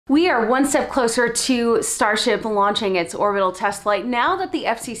We are one step closer to Starship launching its orbital test flight. Now that the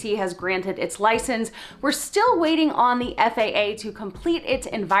FCC has granted its license, we're still waiting on the FAA to complete its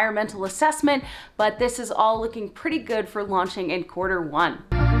environmental assessment, but this is all looking pretty good for launching in Q1.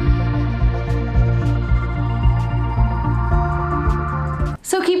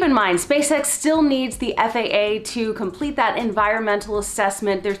 So keep in mind, SpaceX still needs the FAA to complete that environmental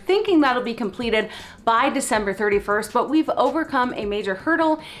assessment. They're thinking that'll be completed by December 31st, but we've overcome a major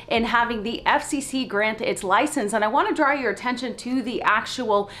hurdle in having the FCC grant its license. And I want to draw your attention to the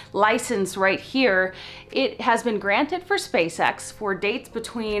actual license right here. It has been granted for SpaceX for dates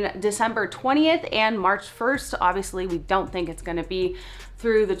between December 20th and March 1st. Obviously, we don't think it's going to be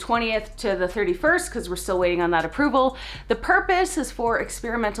through the 20th to the 31st because we're still waiting on that approval. The purpose is for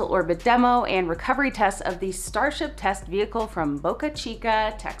experimental orbit demo and recovery tests of the Starship test vehicle from Boca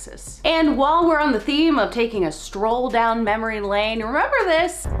Chica, Texas. And while we're on the theme of taking a stroll down memory lane, remember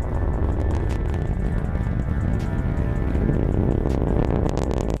this?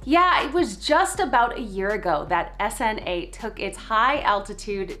 Yeah, it was just about a year ago that SN8 took its high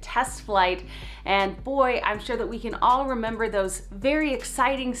altitude test flight, and boy, I'm sure that we can all remember those very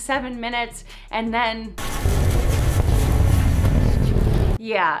exciting 7 minutes, and then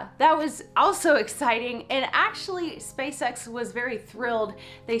yeah, that was also exciting. And actually, SpaceX was very thrilled.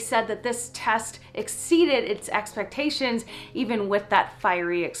 They said that this test exceeded its expectations, even with that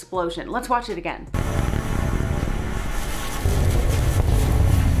fiery explosion. Let's watch it again.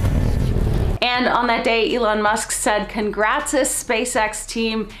 And on that day, Elon Musk said, "Congrats, SpaceX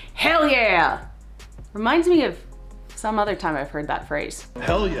team, hell yeah." Reminds me of some other time I've heard that phrase.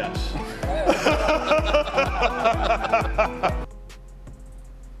 Hell yes.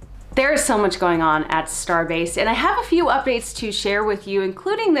 There is so much going on at Starbase, and I have a few updates to share with you,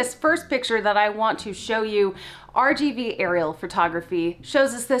 including this first picture that I want to show you. RGV aerial photography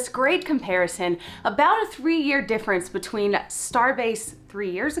shows us this great comparison, about a 3-year difference between Starbase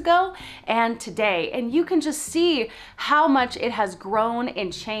 3 years ago and today. And you can just see how much it has grown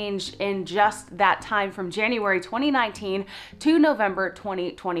and changed in just that time from January 2019 to November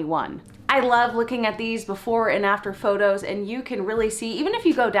 2021. I love looking at these before and after photos, and you can really see, even if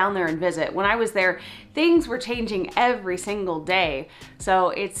you go down there and visit, when I was there, things were changing every single day.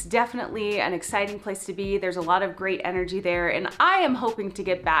 So it's definitely an exciting place to be. There's a lot of great energy there, and I am hoping to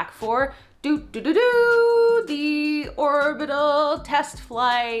get back for the orbital test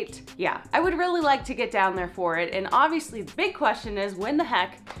flight. Yeah, I would really like to get down there for it. And obviously the big question is, when the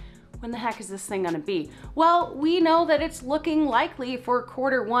heck is this thing gonna be? Well, we know that it's looking likely for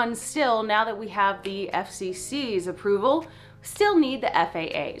Q1 still, now that we have the FCC's approval. Still need the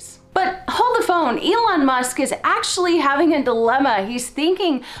FAA's. But hold the phone, Elon Musk is actually having a dilemma. He's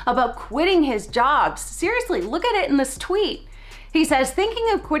thinking about quitting his jobs. Seriously, look at it in this tweet. He says,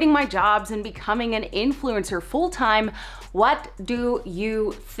 "Thinking of quitting my jobs and becoming an influencer full-time. What do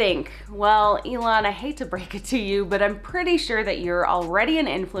you think?" Well, Elon, I hate to break it to you, but I'm pretty sure that you're already an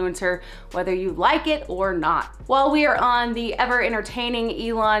influencer, whether you like it or not. While we are on the ever-entertaining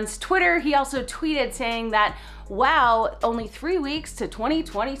Elon's Twitter, he also tweeted saying that, "Wow, only 3 weeks to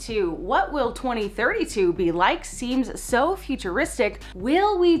 2022. What will 2032 be like? Seems so futuristic.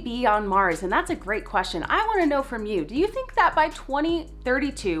 Will we be on Mars?" And that's a great question. I want to know from you. Do you think that by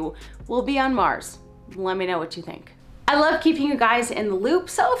 2032 we'll be on Mars? Let me know what you think. I love keeping you guys in the loop,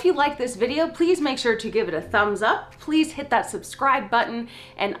 so if you like this video, please make sure to give it a thumbs up. Please hit that subscribe button,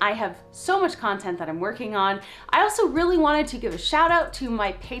 and I have so much content that I'm working on. I also really wanted to give a shout out to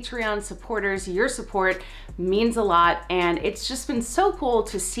my Patreon supporters. Your support means a lot, and it's just been so cool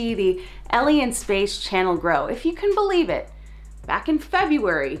to see the Ellie in Space channel grow. If you can believe it, back in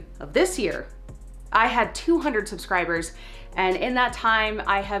February of this year, I had 200 subscribers. And in that time,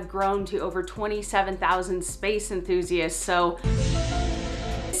 I have grown to over 27,000 space enthusiasts. So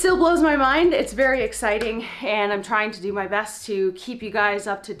it still blows my mind. It's very exciting, and I'm trying to do my best to keep you guys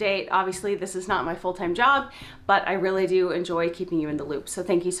up to date. Obviously, this is not my full-time job, but I really do enjoy keeping you in the loop. So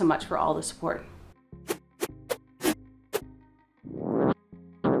thank you so much for all the support.